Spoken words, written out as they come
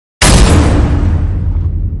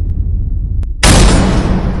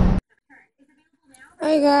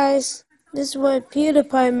Hi guys, this is what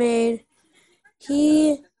Pewdiepie made.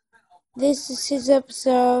 This is his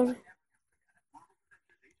episode.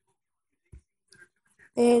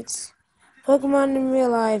 It's Pokemon in real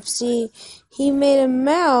life. See, he made a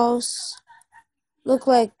mouse look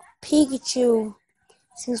like Pikachu.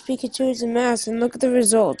 Since Pikachu is a mouse, and look at the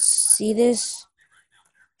results. See this?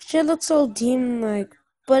 Sure looks all demon-like,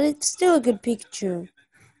 but it's still a good Pikachu.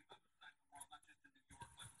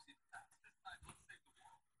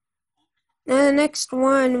 Now the next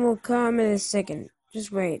one will come in a second.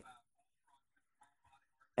 Just wait.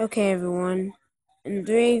 Okay, everyone. In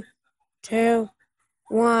 3, 2,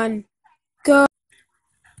 1, go.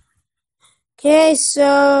 Okay,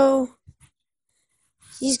 so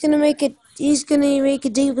he's gonna make a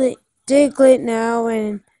Diglett now,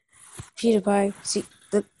 and Pewdiepie. See,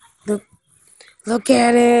 look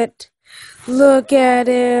at it. Look at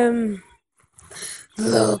him.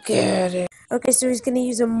 Look at it. Okay, so he's gonna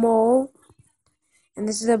use a mole, and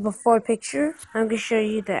this is a before picture. I'm gonna show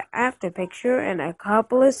you the after picture in a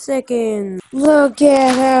couple of seconds. Look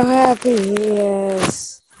at how happy he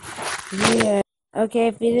is. Yeah. Okay,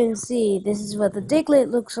 if you didn't see, this is what the Diglett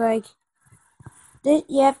looks like.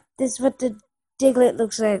 Yep, this is what the Diglett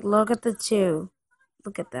looks like. Look at the two.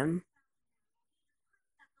 Look at them.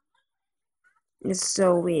 It's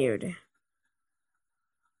so weird.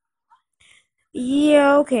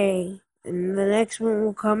 Yeah, okay. And the next one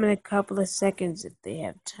will come in a couple of seconds if they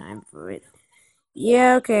have time for it.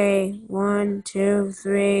 Yeah, okay. 1, 2,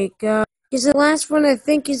 3, go. Is the last one I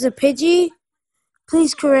think is a Pidgey?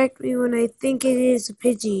 Please correct me when I think it is a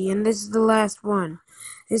Pidgey, and this is the last one.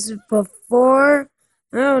 This is before.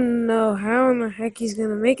 I don't know how in the heck he's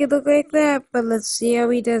gonna make it look like that, but let's see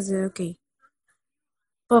how he does it. Okay.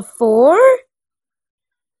 Before?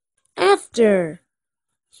 After.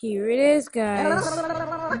 Here it is, guys.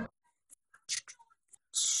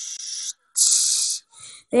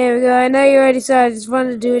 There we go. I know you already saw it. I just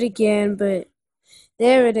wanted to do it again, but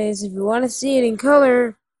there it is. If you want to see it in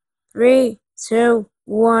color, 3, 2,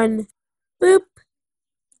 1, boop.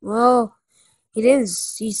 Well, he didn't.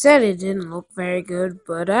 He said it didn't look very good,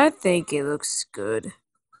 but I think it looks good.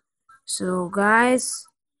 So, guys,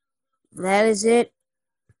 that is it.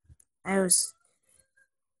 That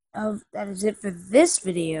is it for this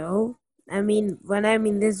video. When I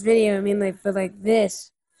mean this video, I mean for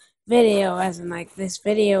this video, as in this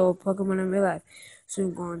video of Pokemon in real life. So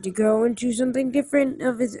I'm going to go into something different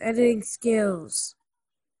of his editing skills.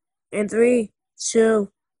 In 3,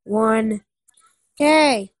 2, 1.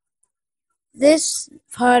 Okay. This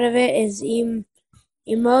part of it is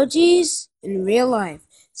emojis in real life.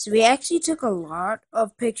 So we actually took a lot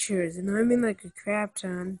of pictures, and I mean a crap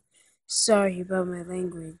ton. Sorry about my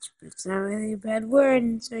language, but it's not really a bad word,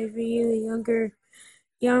 and sorry for you younger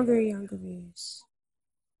viewers.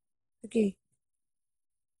 Okay,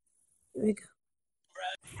 here we go.